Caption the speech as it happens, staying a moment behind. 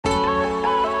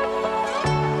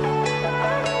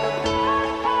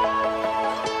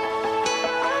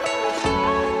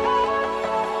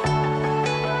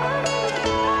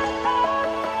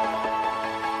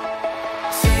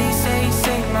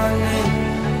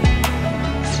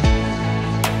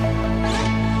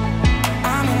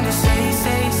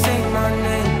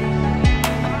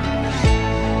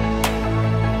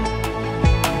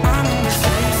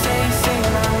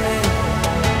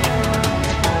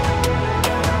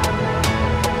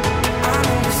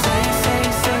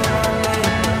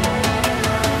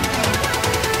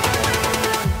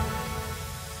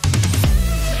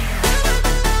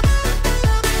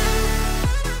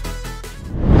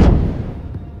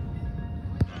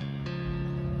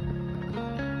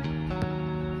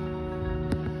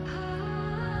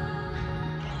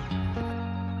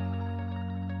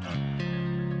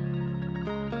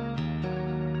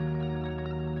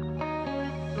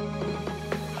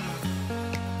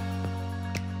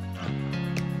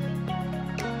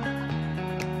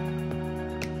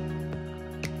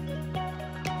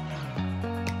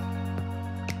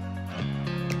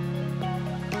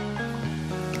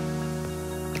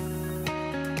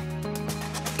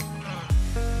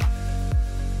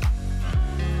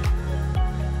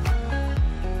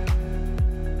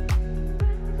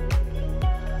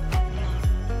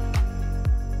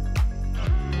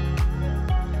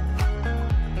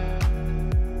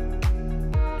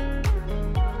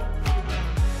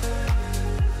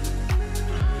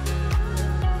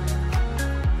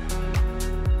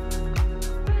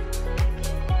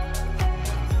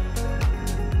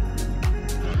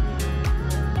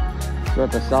We're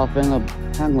at the south end of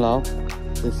Panglao.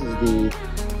 This is the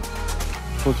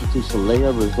closer to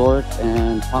Salea Resort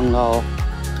and Panglao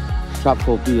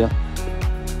Shoptopia.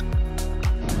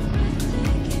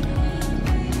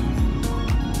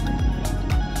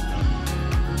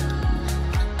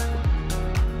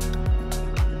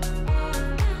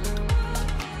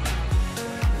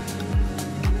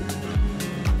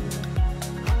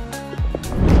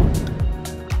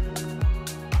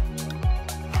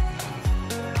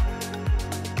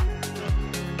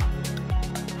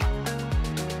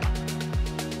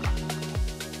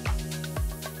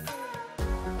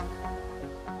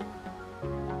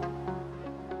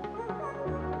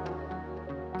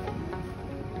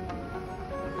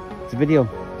 It's a video.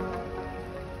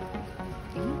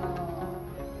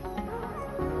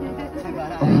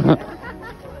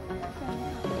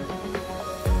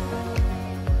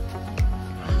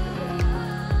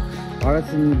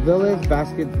 Artisan village,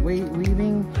 basket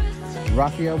weaving,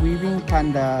 raffia weaving,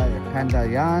 panda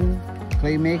yarn,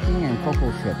 clay making, and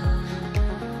coco ship.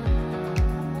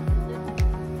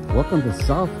 Welcome to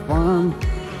South Farm,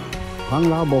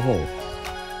 Panglao, Bohol.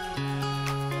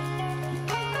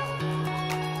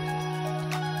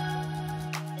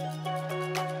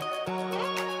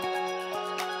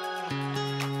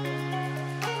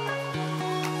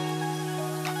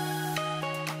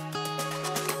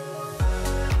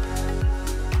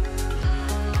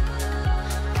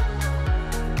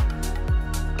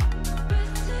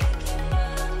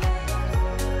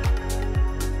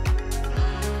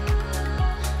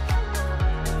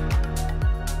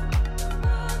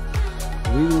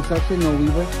 Weaving section, no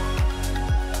weaver.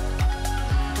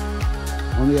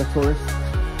 Only a tourist.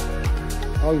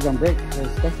 Oh, he's on break. His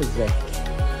stuff is there.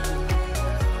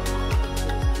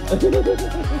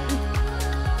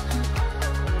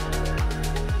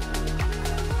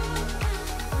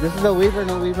 This is a weaver,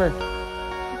 no weaver.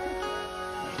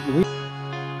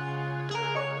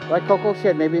 Like coco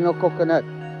shed, maybe no coconut.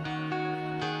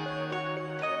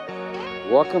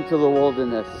 Welcome to the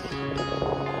wilderness.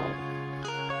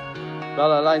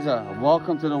 Bella Eliza,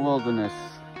 welcome to the wilderness.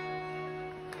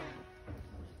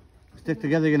 Stick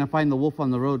together, you're gonna find the wolf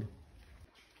on the road.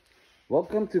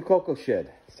 Welcome to Coco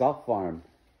Shed, South Farm.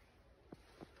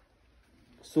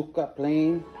 SUKA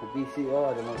Plain, BCO,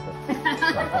 I don't know what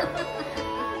that.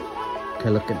 Okay,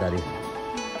 look at Daddy.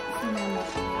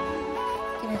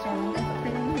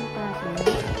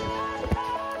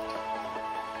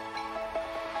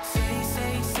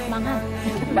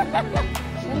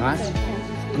 Nice.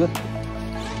 Good.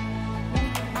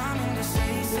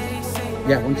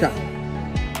 Yeah, one shot.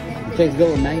 You taste good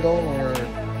with mango or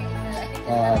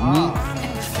meat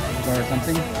or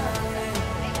something.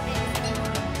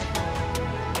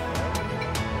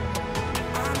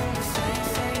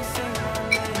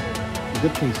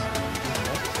 Good taste.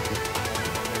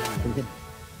 Pretty good.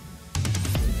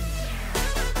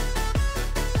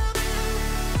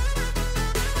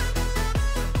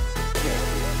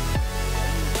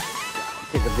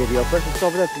 Take a video. First, it's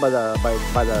over there by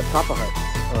the top of it,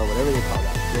 or whatever they call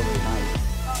that. It's really nice.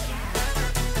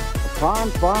 Farm.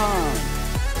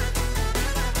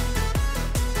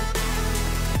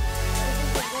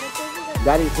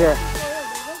 Daddy's here.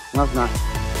 No, it's not.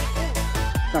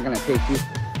 It's not gonna take you.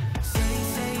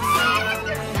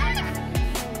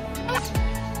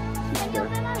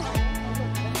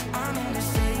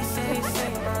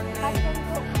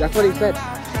 That's what he said.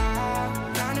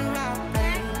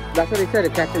 That's what he said,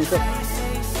 it catches himself.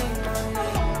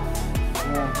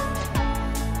 Yeah.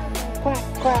 Quack,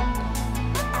 quack.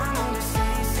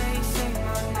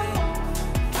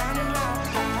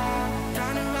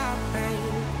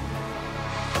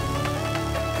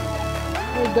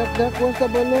 Oh, duck, where's the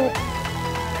bullet?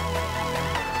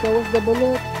 So where's the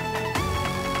bullet?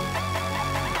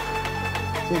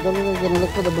 So the bullet is gonna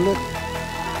look for the bullet.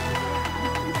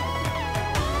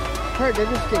 They're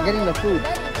just getting the food.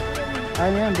 I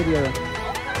am video.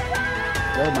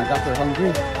 Oh my God, they're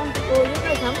hungry.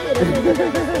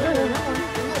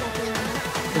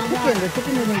 The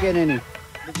chicken didn't get any.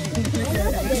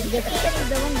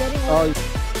 Oh.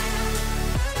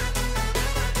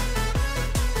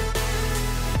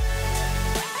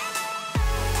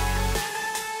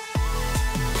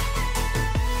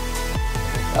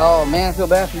 Oh man, I feel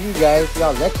bad for you guys.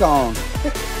 Y'all lechon.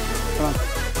 Come on.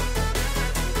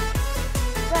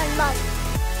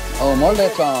 Oh, more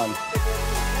lechon.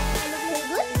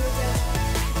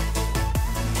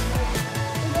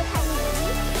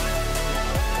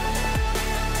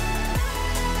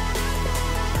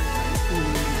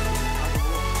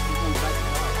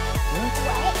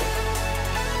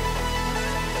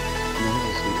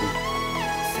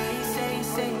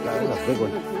 That's a big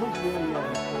one.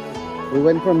 We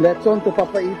went from lechon to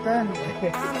papaitan.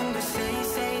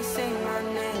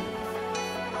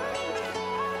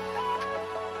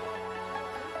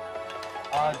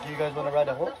 Do you guys want to ride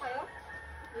a horse?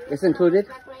 It's included.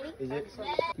 Is it?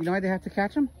 You know why they have to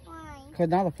catch them? Why? Because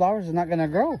now the flowers are not going to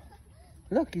grow.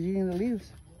 Look, he's eating the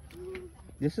leaves.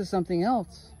 This is something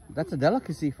else. That's a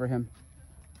delicacy for him.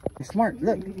 He's smart.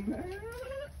 Look.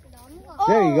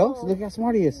 There you go. Look how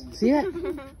smart he is. See it?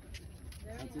 You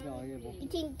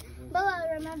think, Bella,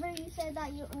 remember you said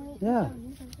that you only Yeah.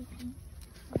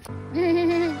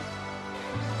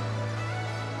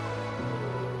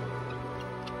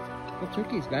 The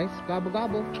turkeys, guys. Gobble,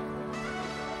 gobble.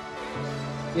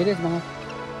 It is, Mama.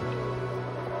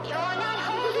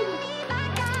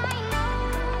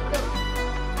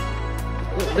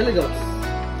 Look, billy goats.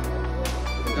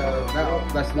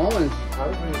 That small one is...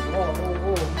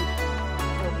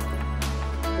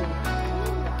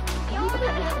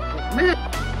 Man!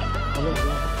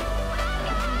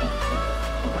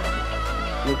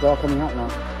 It's all coming out now.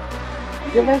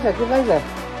 Give Liza, give Liza.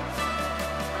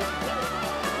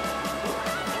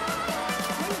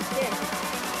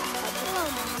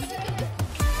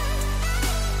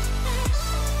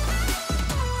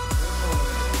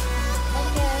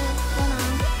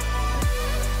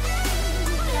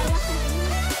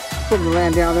 Putting the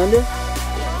land down under.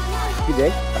 You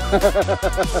did.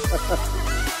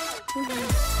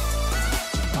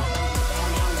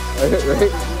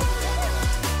 Right?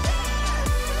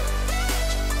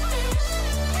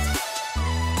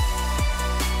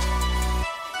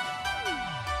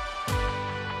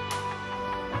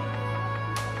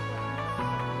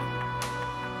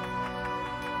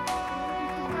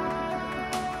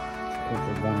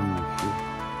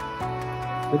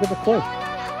 Look at the cliff.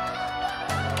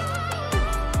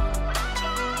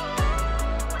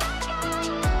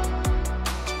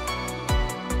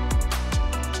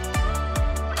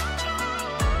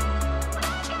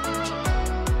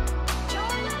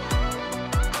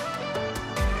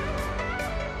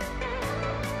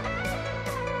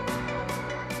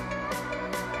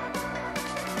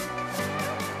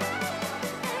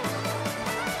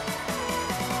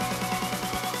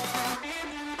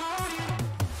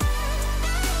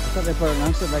 I thought they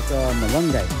pronounced it like a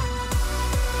malunggay.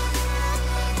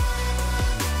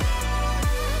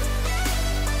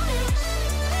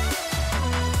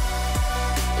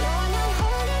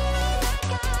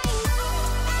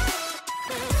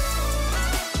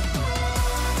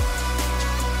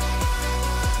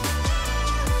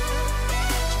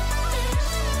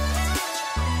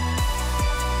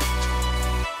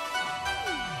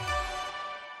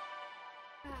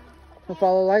 We'll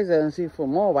follow Liza and see for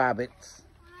more rabbits.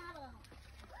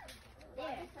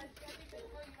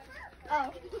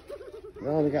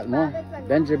 Oh, we got more.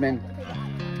 Benjamin.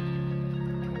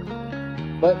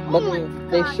 But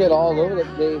they shit all over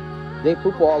they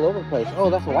poop all over the place. Oh,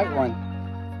 that's a white one.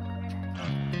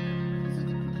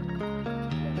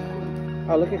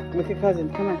 Oh, look at cousin.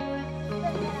 Come on.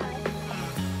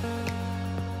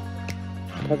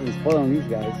 Cousin's following these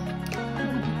guys.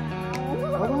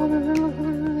 Oh, there's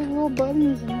little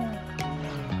bunnies in there.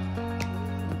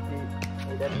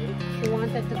 She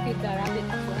wanted to feed the rabbit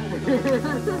as well.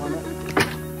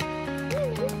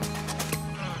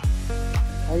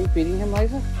 Are you feeding him,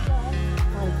 Liza? Oh,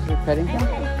 you're petting him?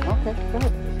 Okay, go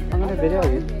ahead. I'm going to video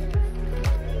you.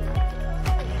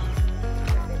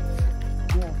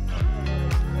 Yeah.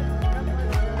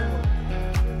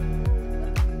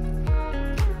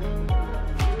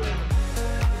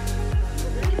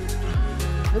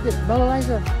 Look at Bella,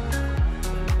 Liza.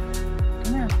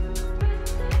 Come here.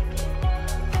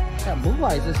 Got blue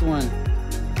eyes, this one.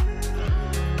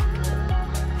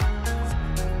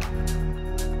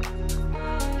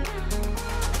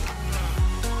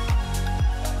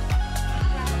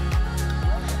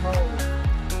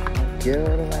 Get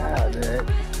out of it.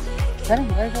 Pet him,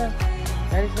 Liza.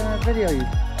 Daddy's gonna video you.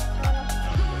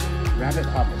 Rabbit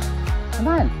hoppers. Come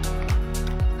on.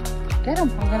 Get him.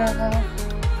 I'm gonna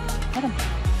pet him.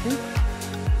 See?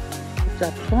 Good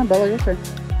job. Come on, Bella, your turn.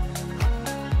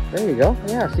 There you go.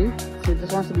 Yeah, see? She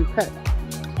just wants to be pet.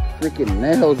 Freaking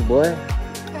nails, boy.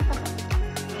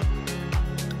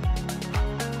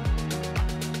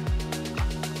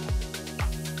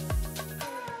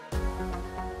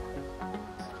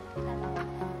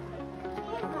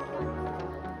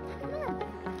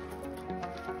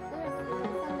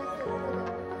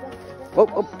 Oh,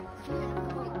 oh.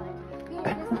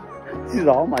 She's,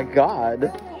 oh my God.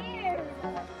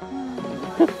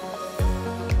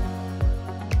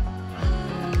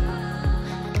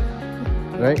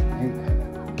 Right?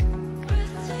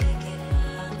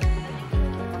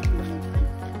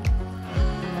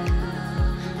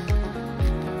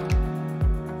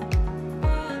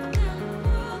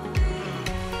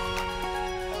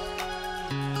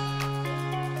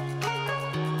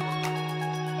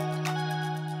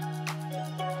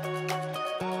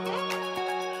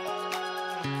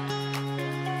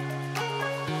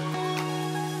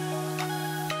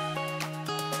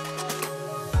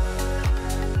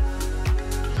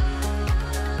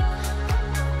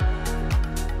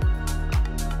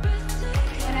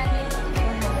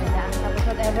 Tapos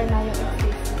whatever na yung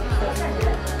exist.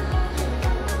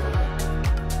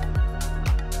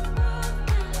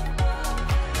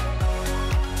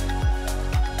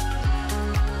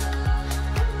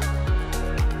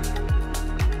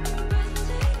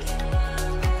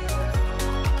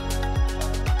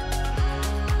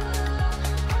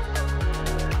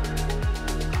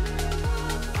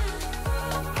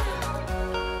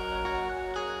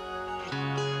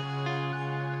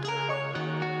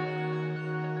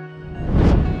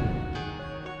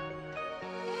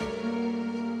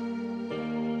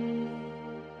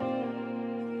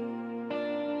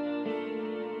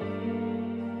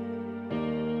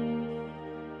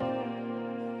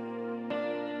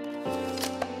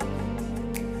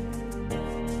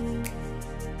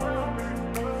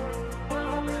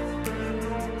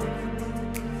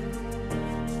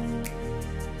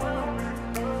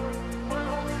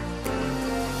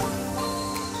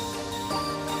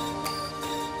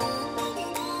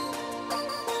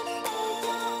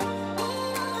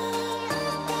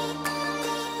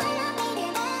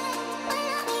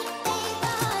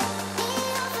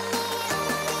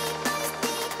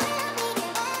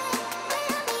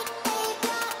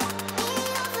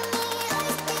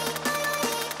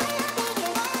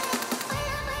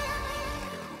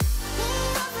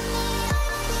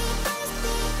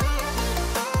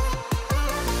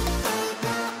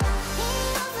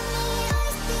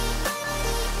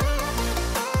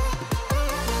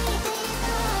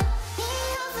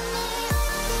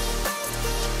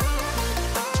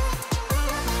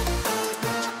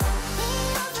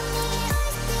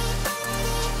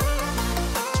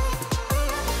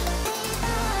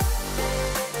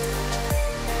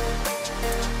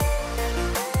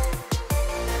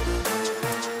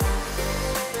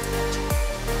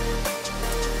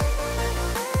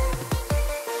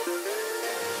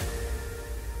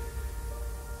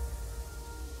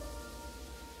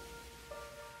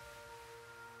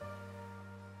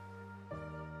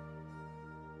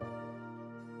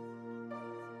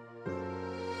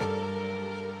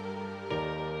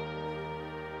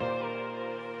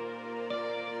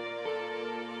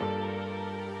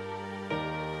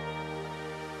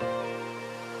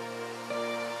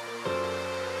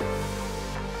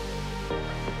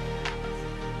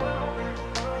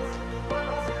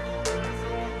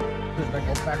 Like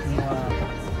old-fashioned style.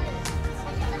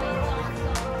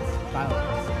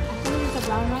 It's a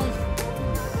brown rice.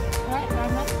 Right,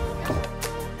 brown rice.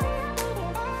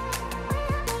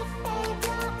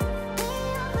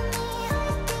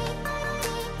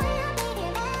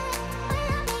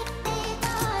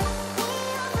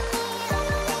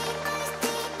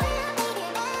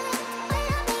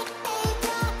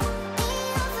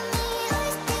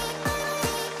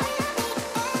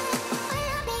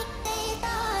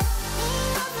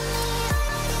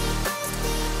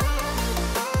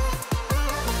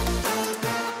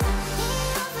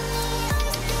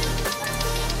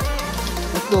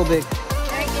 Go big.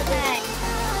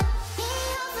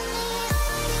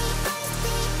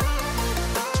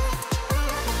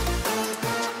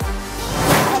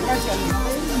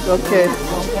 Okay.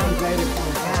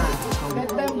 Let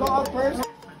them go out first.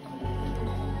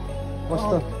 What's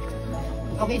the?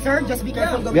 Okay, sir, just be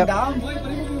careful going Yep. down.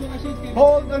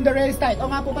 Hold on the rails tight.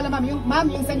 O nga po pala, ma'am.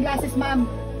 Yung sunglasses, ma'am.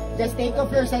 Just take off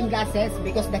your sunglasses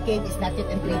because the cave is not yet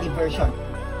in 3D version.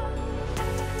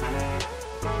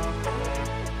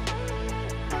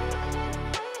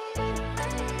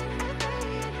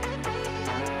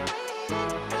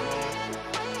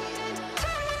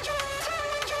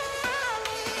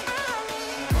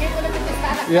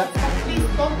 Yeah. Please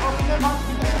don't open your mouth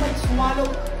because you might swallow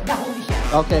the holy shit.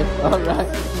 Okay. All right.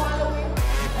 Swallow it,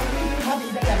 and you will have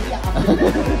diarrhea after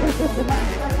that. So you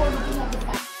must be careful looking at the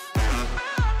side.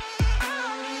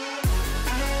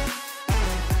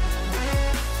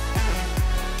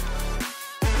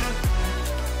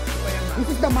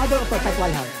 This is the mother of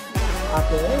perpetual health.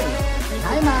 Okay.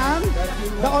 Hi, ma'am.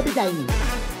 The Obigaini.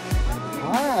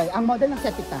 Alright, ang model ng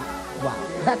septic tank. Wow.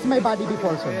 That's my body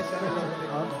before, sir.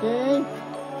 Okay.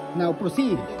 Now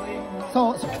proceed.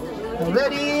 So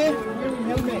ready?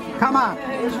 Come on.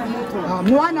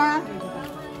 Moana.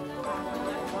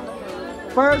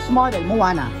 First model,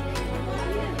 Moana.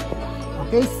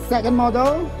 Okay, second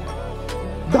model,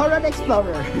 Dora the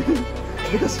Explorer.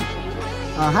 Because,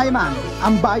 hi ma'am,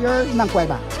 ang buyer ng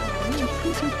kuweba.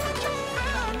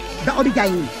 The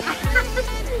Obigaini.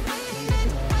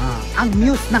 Ang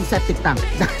muse ng septic tank.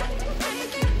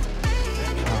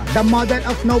 The model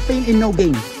of no pain and no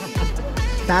gain.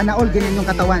 Sana all ganyan yung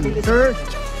katawan. Sir?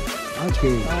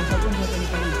 Okay.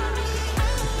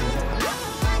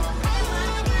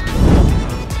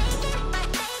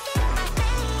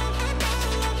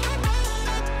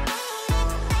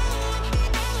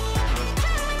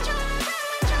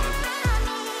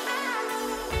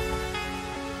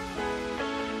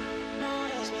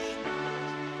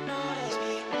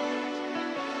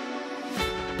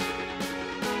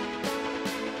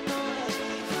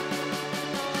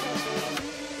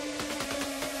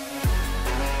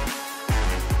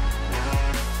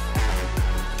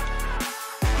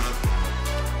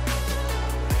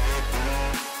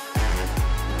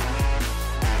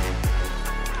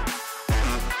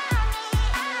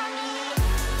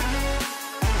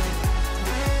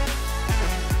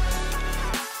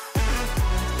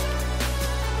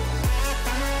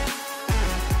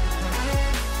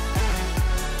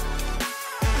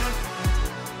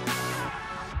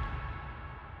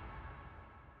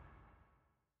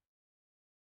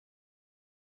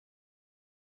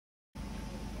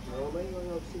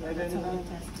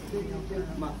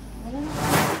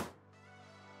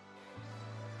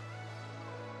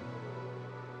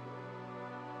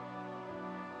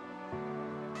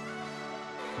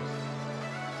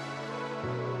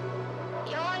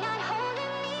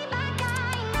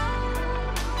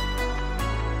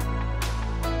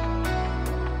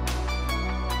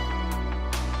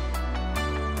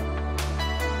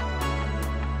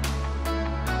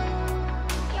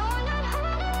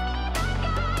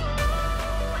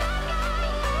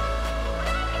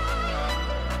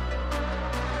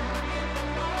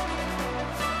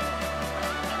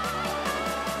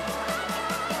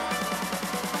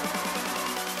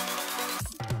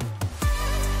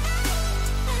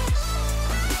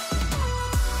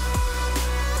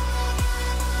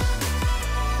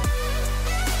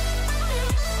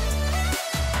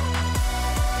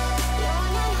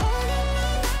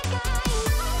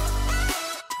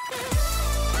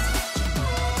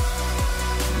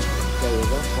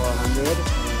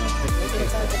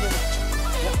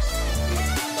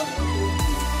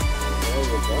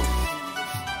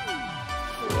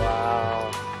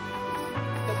 Wow.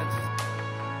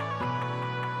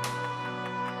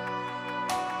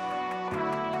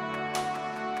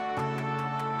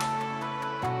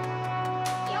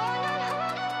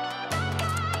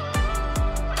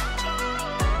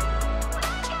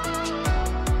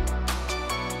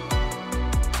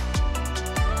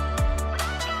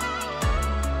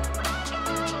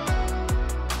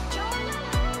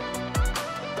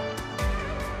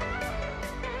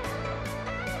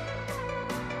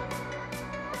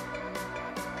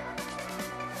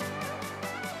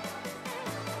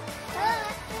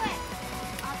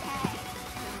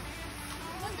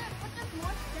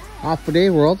 Off for day,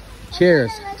 world.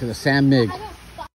 Cheers to the Sam Mig.